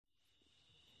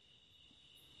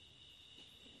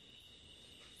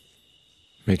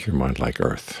Make your mind like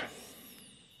earth.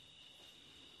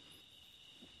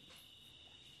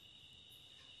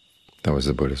 That was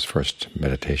the Buddha's first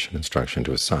meditation instruction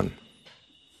to his son.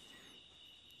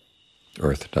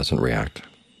 Earth doesn't react.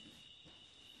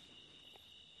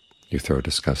 You throw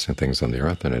disgusting things on the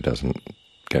earth and it doesn't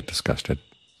get disgusted.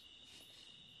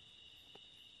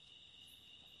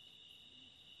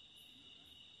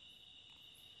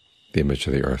 The image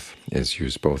of the earth is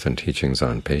used both in teachings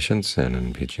on patience and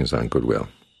in teachings on goodwill.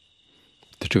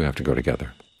 The two have to go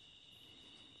together.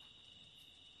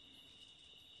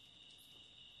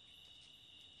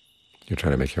 You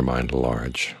try to make your mind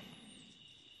large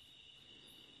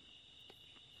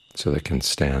so that it can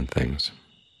stand things.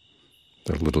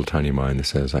 The little tiny mind that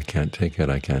says, I can't take it,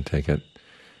 I can't take it,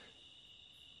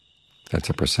 that's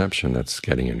a perception that's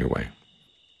getting in your way.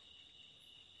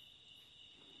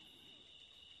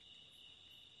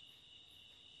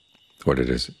 What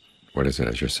is it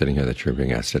as you're sitting here that you're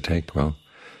being asked to take? Well,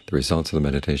 the results of the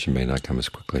meditation may not come as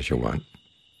quickly as you want.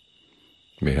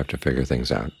 You may have to figure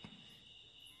things out.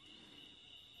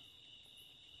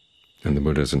 And the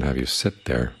Buddha doesn't have you sit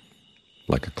there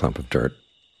like a clump of dirt,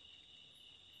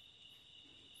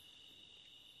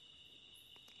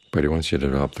 but he wants you to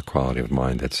develop the quality of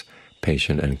mind that's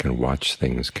patient and can watch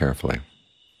things carefully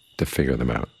to figure them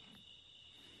out.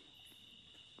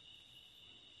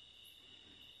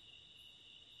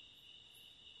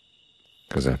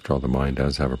 Because after all, the mind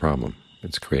does have a problem.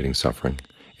 It's creating suffering.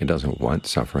 It doesn't want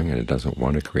suffering, and it doesn't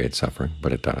want to create suffering,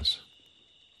 but it does.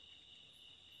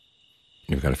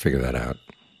 You've got to figure that out.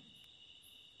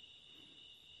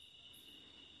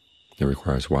 It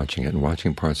requires watching it, and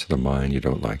watching parts of the mind you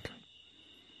don't like,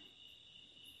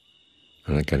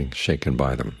 and not getting shaken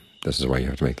by them. This is why you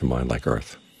have to make the mind like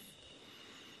earth,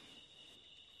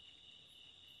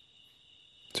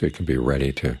 so you can be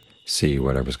ready to see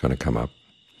whatever's going to come up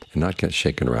and not get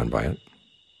shaken around by it.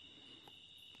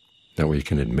 That way you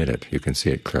can admit it, you can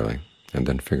see it clearly, and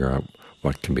then figure out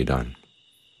what can be done.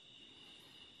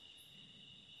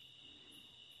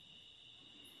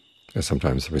 Because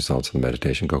sometimes the results of the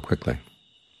meditation go quickly.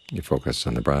 You focus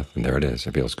on the breath, and there it is.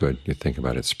 It feels good. You think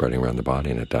about it spreading around the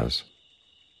body, and it does.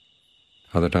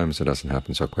 Other times it doesn't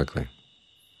happen so quickly.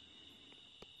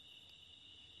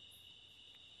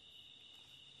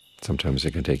 Sometimes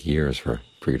it can take years for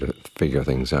you to figure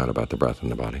things out about the breath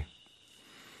and the body.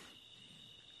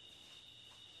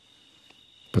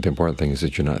 But the important thing is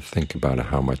that you not think about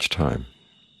how much time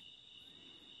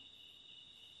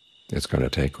it's going to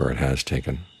take or it has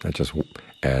taken. That just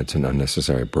adds an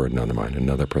unnecessary burden on the mind,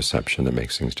 another perception that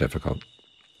makes things difficult.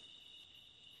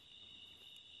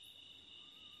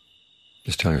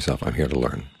 Just tell yourself, I'm here to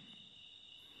learn.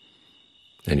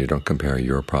 And you don't compare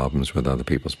your problems with other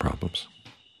people's problems,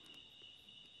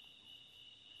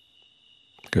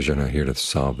 because you're not here to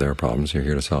solve their problems, you're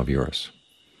here to solve yours.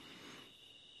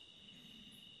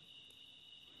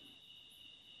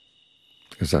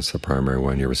 Because that's the primary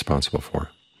one you're responsible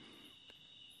for.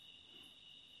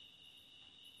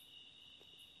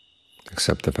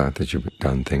 Accept the fact that you've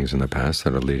done things in the past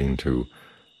that are leading to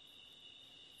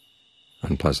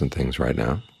unpleasant things right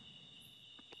now,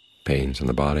 pains in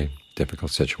the body,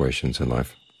 difficult situations in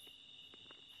life,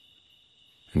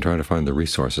 and try to find the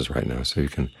resources right now so you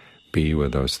can be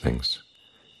with those things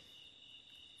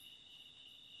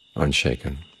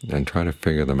unshaken and try to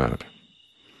figure them out.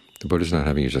 The Buddha's not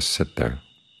having you just sit there.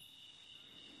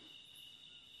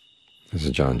 As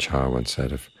John Cha once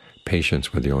said, if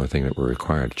patience were the only thing that were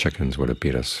required, chickens would have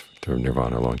beat us to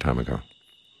nirvana a long time ago.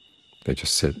 They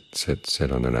just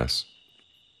sit on their nests.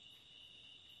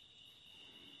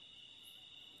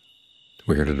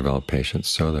 We're here to develop patience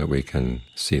so that we can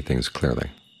see things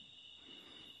clearly.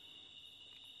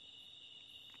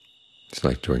 It's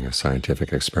like doing a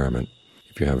scientific experiment.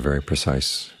 If you have very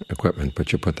precise equipment,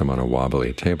 but you put them on a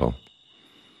wobbly table,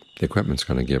 the equipment's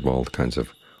going to give all kinds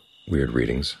of weird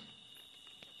readings,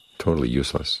 totally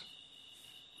useless.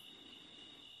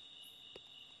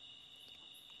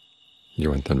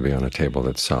 You want them to be on a table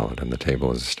that's solid, and the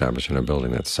table is established in a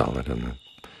building that's solid, and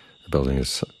the building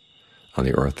is on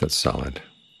the earth that's solid.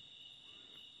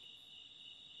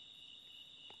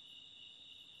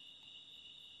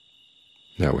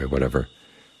 That way, whatever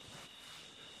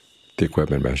the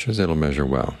equipment measures, it'll measure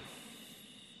well.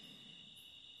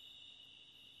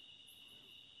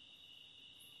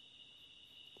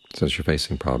 So as you're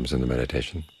facing problems in the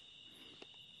meditation,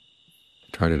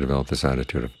 try to develop this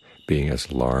attitude of being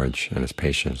as large and as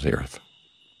patient as the earth.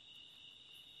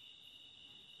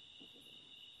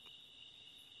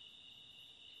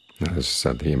 Now, as I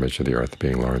said, the image of the earth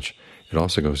being large, it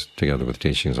also goes together with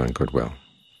teachings on goodwill.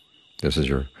 This is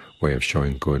your way of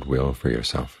showing goodwill for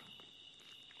yourself.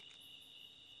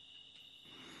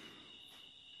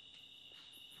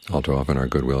 All too often our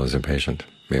goodwill is impatient.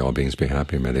 May all beings be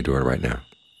happy, may they do it right now.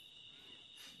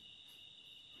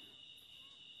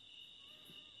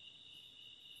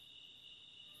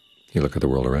 You look at the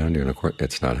world around you, and of course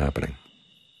it's not happening.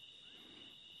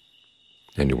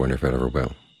 And you wonder if it ever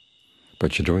will.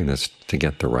 But you're doing this to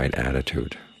get the right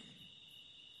attitude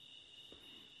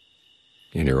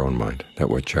in your own mind, that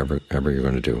whichever you're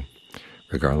going to do,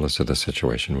 regardless of the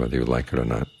situation, whether you like it or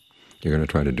not, you're going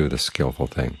to try to do the skillful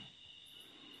thing.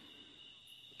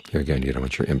 Here again, you don't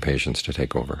want your impatience to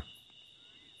take over.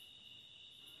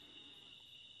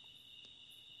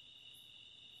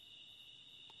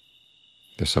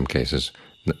 There's some cases,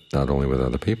 not only with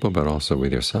other people, but also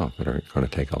with yourself, that are going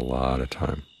to take a lot of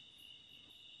time.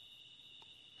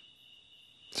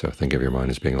 So think of your mind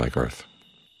as being like earth.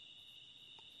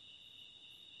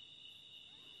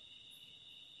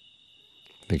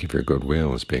 Think of your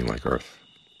goodwill as being like earth.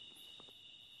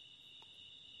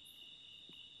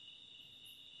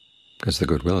 Because the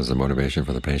goodwill is the motivation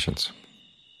for the patience.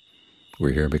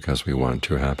 We're here because we want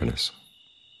true happiness.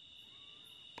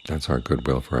 That's our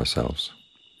goodwill for ourselves.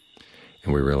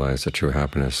 And we realize that true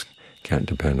happiness can't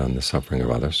depend on the suffering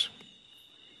of others,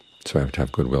 so I have to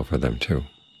have goodwill for them too.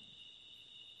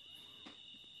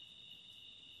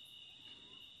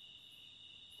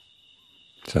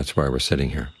 So that's why we're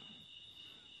sitting here,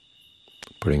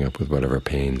 putting up with whatever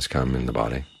pains come in the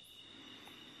body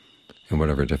and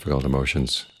whatever difficult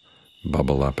emotions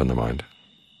bubble up in the mind.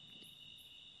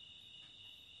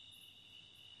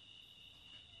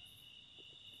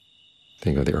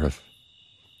 Think of the earth.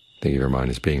 Think of your mind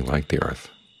as being like the earth.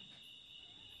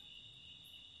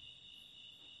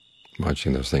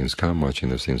 Watching those things come, watching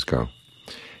those things go,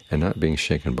 and not being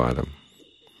shaken by them.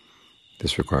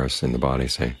 This requires, in the body,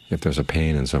 say, if there's a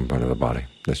pain in some part of the body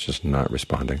that's just not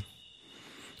responding,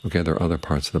 okay, there are other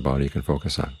parts of the body you can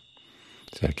focus on.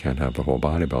 Say, I can't have the whole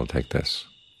body, but I'll take this.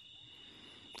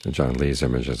 And John Lee's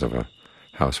images of a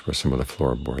house where some of the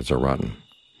floorboards are rotten.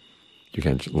 You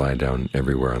can't lie down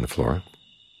everywhere on the floor,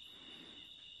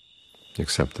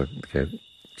 except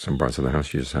some parts of the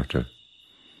house you just have to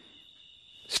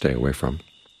stay away from.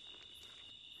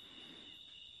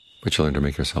 But you learn to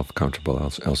make yourself comfortable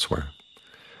elsewhere.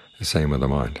 The same with the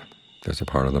mind. There's a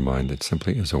part of the mind that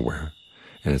simply is aware,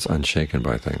 and it's unshaken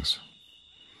by things.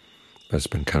 But it's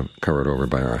been covered over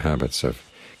by our habits of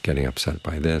getting upset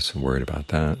by this and worried about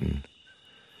that and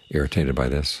irritated by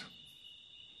this.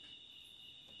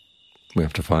 We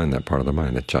have to find that part of the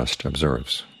mind that just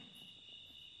observes.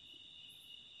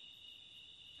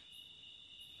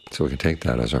 So we can take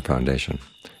that as our foundation,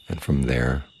 and from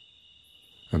there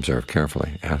observe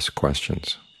carefully, ask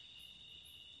questions.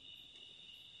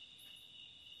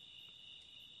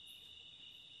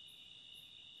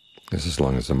 Because as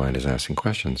long as the mind is asking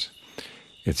questions,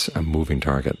 it's a moving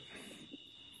target.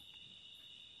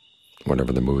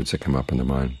 Whatever the moods that come up in the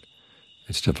mind,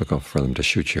 it's difficult for them to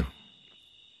shoot you.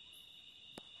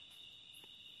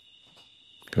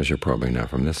 Because you're probing now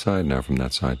from this side, now from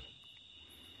that side.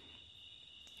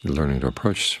 You're learning to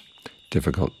approach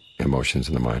difficult emotions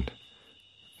in the mind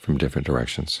from different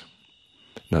directions,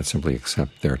 not simply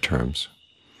accept their terms,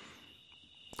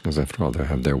 because after all they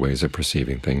have their ways of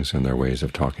perceiving things and their ways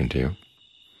of talking to you.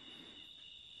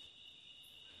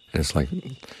 And it's like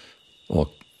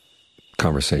all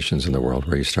conversations in the world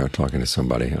where you start talking to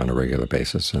somebody on a regular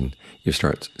basis and you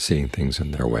start seeing things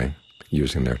in their way,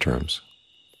 using their terms,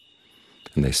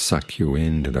 and they suck you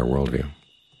into their worldview.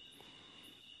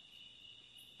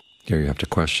 Here you have to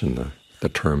question the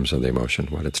terms of the emotion,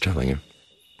 what it's telling you.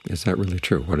 Is that really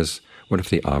true? What if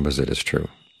the opposite is true?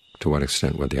 To what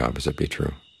extent would the opposite be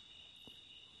true?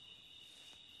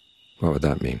 What would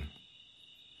that mean?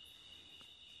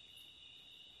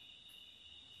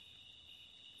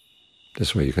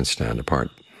 This way you can stand apart,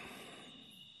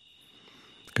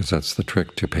 because that's the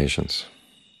trick to patience,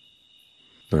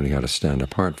 learning how to stand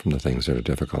apart from the things that are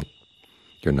difficult.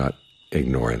 You're not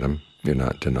ignoring them, you're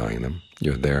not denying them,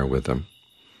 you're there with them,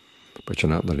 but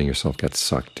you're not letting yourself get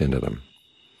sucked into them.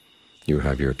 You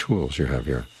have your tools, you have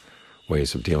your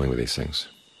ways of dealing with these things.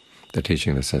 The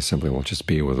teaching that says simply, well, just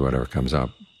be with whatever comes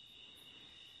up.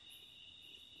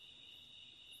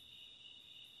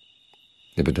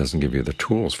 If it doesn't give you the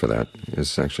tools for that,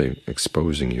 it's actually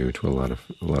exposing you to a lot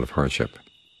of hardship.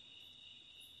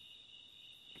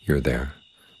 You're there,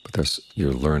 but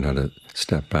you learn how to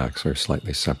step back, so you're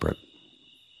slightly separate.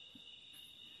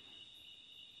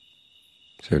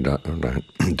 So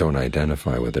you don't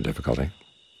identify with the difficulty.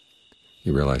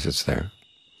 You realize it's there.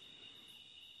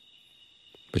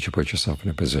 But you put yourself in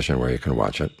a position where you can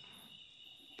watch it,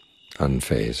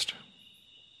 unfazed,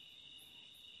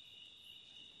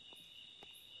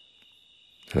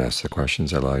 and ask the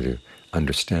questions that allow you to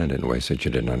understand it in ways that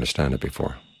you didn't understand it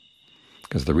before.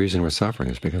 Because the reason we're suffering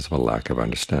is because of a lack of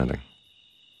understanding.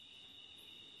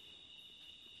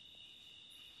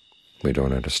 We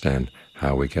don't understand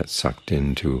how we get sucked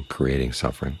into creating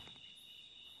suffering,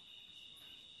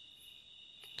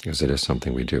 because it is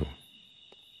something we do.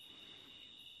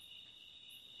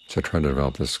 So try to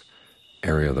develop this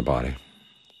area of the body.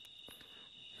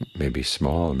 It may be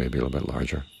small, it may be a little bit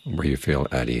larger, where you feel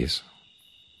at ease,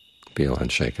 feel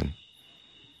unshaken.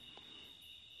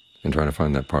 And try to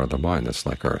find that part of the mind that's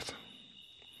like earth,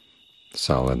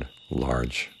 solid,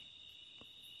 large,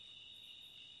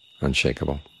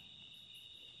 unshakable.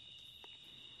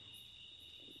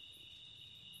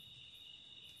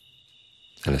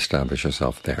 And establish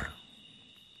yourself there.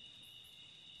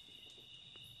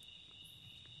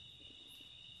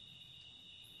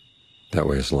 That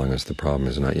way, as long as the problem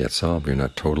is not yet solved, you're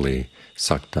not totally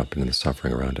sucked up into the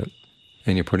suffering around it.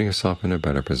 And you're putting yourself in a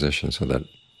better position so that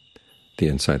the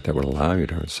insight that would allow you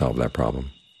to solve that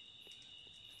problem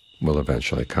will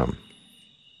eventually come.